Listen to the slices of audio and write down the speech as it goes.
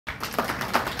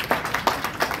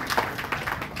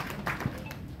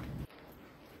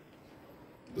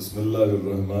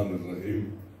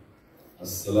Bismillahirrahmanirrahim.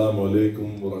 Assalamu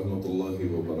alaikum wa rahmatullahi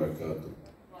wa barakatuh.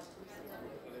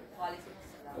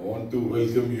 I want to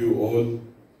welcome you all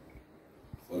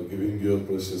for giving your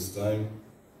precious time.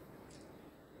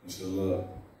 Inshallah,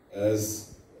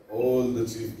 as all the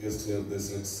chief guests here, they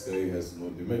said sky has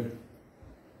no limit.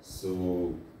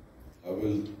 So I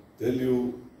will tell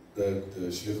you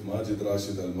that Sheikh Majid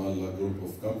Rashid Al Mualla group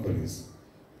of companies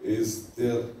is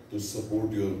there to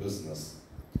support your business.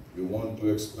 You want to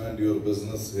expand your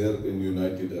business here in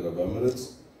United Arab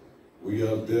Emirates. We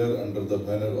are there under the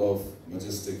banner of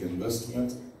Majestic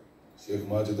Investment, Sheikh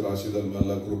Majid Rashid Al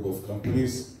Mualla group of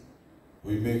companies.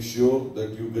 We make sure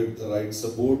that you get the right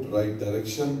support, right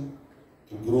direction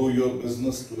to grow your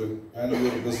business, to expand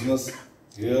your business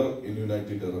here in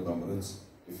United Arab Emirates.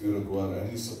 If you require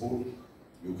any support,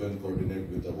 you can coordinate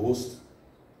with the host.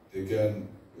 They can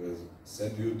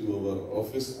send you to our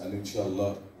office, and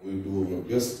inshallah we'll do our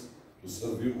best to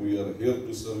serve you. We are here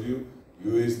to serve you.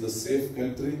 UAE is the safe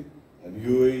country, and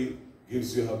UAE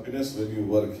gives you happiness when you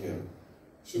work here.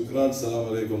 Shukran,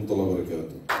 salam alaikum, wa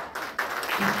barakatuh.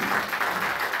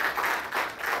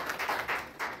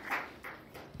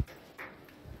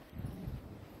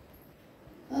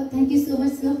 Thank you so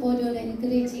much, sir, for your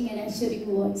encouraging and assuring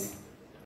words.